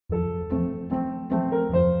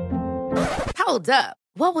Hold up.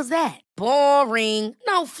 What was that? Boring.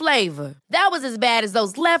 No flavor. That was as bad as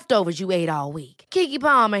those leftovers you ate all week. Keke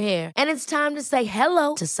Palmer here, and it's time to say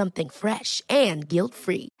hello to something fresh and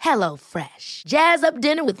guilt-free. Hello Fresh. Jazz up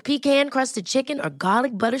dinner with pecan-crusted chicken or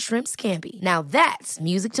garlic butter shrimp scampi. Now that's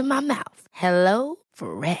music to my mouth. Hello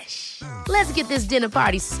Fresh. Let's get this dinner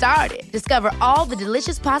party started. Discover all the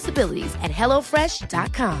delicious possibilities at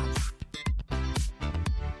hellofresh.com.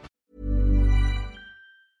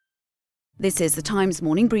 This is the Times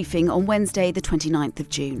morning briefing on Wednesday, the 29th of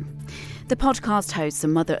June. The podcast host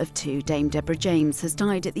and mother of two, Dame Deborah James, has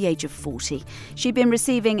died at the age of 40. She'd been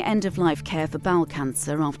receiving end-of-life care for bowel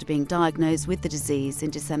cancer after being diagnosed with the disease in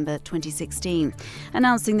December 2016.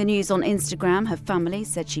 Announcing the news on Instagram, her family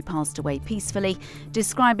said she passed away peacefully,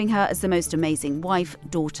 describing her as the most amazing wife,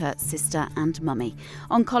 daughter, sister and mummy.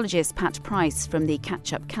 Oncologist Pat Price from the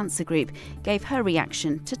Catch Up Cancer Group gave her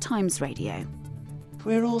reaction to Times Radio.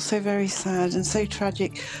 We're all so very sad and so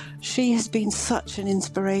tragic. She has been such an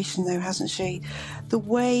inspiration, though, hasn't she? The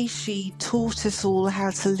way she taught us all how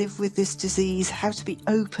to live with this disease, how to be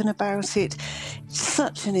open about it.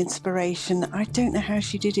 Such an inspiration. I don't know how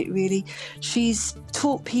she did it, really. She's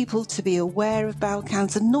taught people to be aware of bowel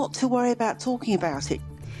cancer, not to worry about talking about it.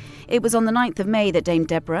 It was on the 9th of May that Dame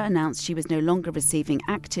Deborah announced she was no longer receiving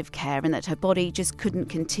active care and that her body just couldn't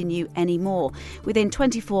continue anymore. Within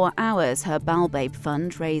 24 hours, her Bowel Babe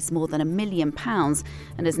Fund raised more than £1 million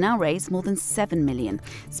and has now raised more than £7 million.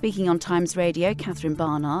 Speaking on Times Radio, Catherine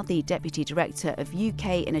Barnard, the Deputy Director of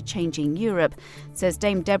UK in a Changing Europe, says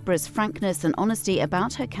Dame Deborah's frankness and honesty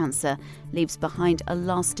about her cancer leaves behind a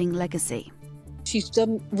lasting legacy. She's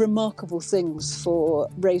done remarkable things for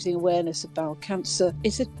raising awareness of bowel cancer.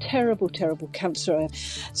 It's a terrible, terrible cancer.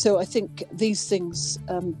 So I think these things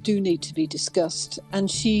do need to be discussed. And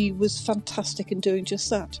she was fantastic in doing just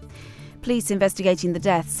that. Police investigating the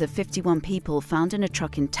deaths of 51 people found in a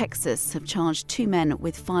truck in Texas have charged 2 men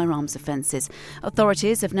with firearms offences.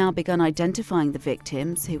 Authorities have now begun identifying the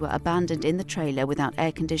victims, who were abandoned in the trailer without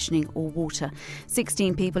air conditioning or water.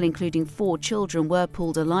 16 people, including 4 children, were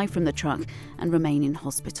pulled alive from the truck and remain in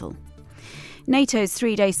hospital. NATO's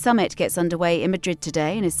 3-day summit gets underway in Madrid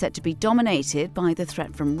today and is set to be dominated by the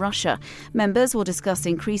threat from Russia. Members will discuss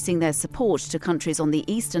increasing their support to countries on the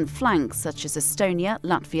eastern flank, such as Estonia,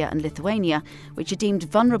 Latvia and Lithuania, which are deemed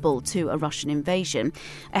vulnerable to a Russian invasion.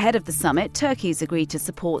 Ahead of the summit, Turkey's agreed to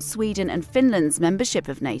support Sweden and Finland's membership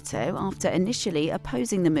of NATO after initially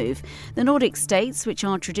opposing the move. The Nordic states, which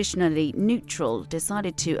are traditionally neutral,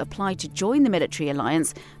 decided to apply to join the military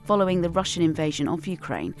alliance following the Russian invasion of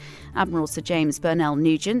Ukraine. Admiral Sir James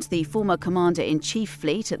Burnell-Nugent, the former Commander-in-Chief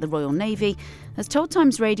Fleet at the Royal Navy, has told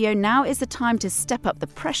Times Radio now is the time to step up the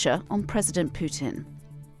pressure on President Putin.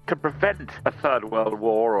 To prevent a third world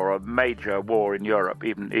war or a major war in Europe,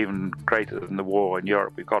 even greater than the war in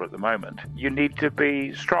Europe we've got at the moment, you need to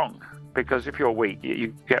be strong. Because if you're weak,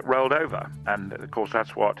 you get rolled over. And of course,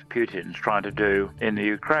 that's what Putin's trying to do in the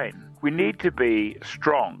Ukraine. We need to be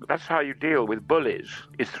strong. That's how you deal with bullies,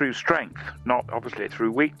 is through strength, not obviously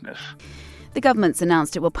through weakness. The government's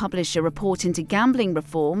announced it will publish a report into gambling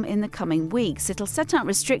reform in the coming weeks. It'll set out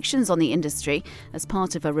restrictions on the industry as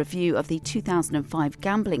part of a review of the 2005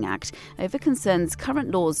 Gambling Act over concerns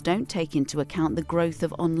current laws don't take into account the growth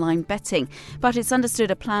of online betting. But it's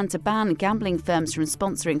understood a plan to ban gambling firms from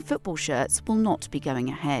sponsoring football shirts will not be going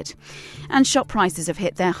ahead. And shop prices have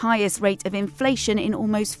hit their highest rate of inflation in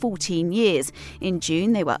almost 14 years. In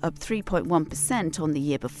June, they were up 3.1% on the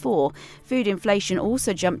year before. Food inflation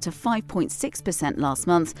also jumped to 5.6% last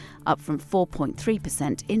month, up from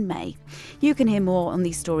 4.3% in May. You can hear more on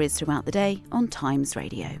these stories throughout the day on Times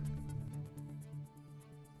Radio.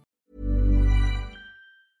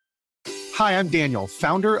 Hi, I'm Daniel,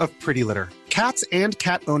 founder of Pretty Litter. Cats and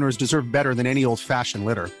cat owners deserve better than any old-fashioned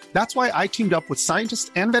litter. That's why I teamed up with scientists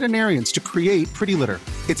and veterinarians to create Pretty Litter.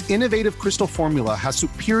 Its innovative crystal formula has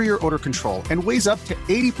superior odor control and weighs up to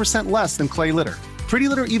 80% less than clay litter. Pretty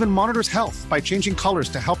Litter even monitors health by changing colors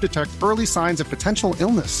to help detect early signs of potential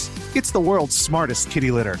illness. It's the world's smartest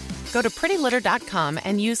kitty litter. Go to prettylitter.com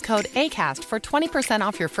and use code ACAST for 20%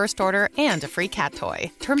 off your first order and a free cat toy.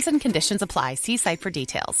 Terms and conditions apply. See site for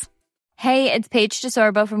details. Hey, it's Paige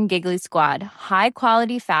DeSorbo from Giggly Squad. High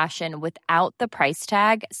quality fashion without the price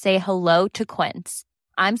tag. Say hello to Quince.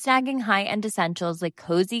 I'm snagging high-end essentials like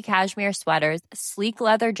cozy cashmere sweaters, sleek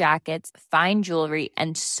leather jackets, fine jewelry,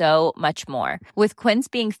 and so much more. With Quince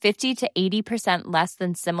being 50 to 80% less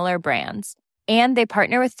than similar brands. And they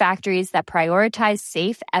partner with factories that prioritize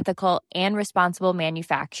safe, ethical, and responsible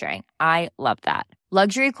manufacturing. I love that.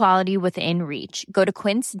 Luxury quality within reach. Go to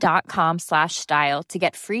quince.com/style to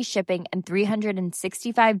get free shipping and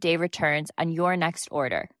 365-day returns on your next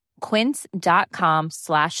order.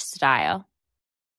 Quince.com/style.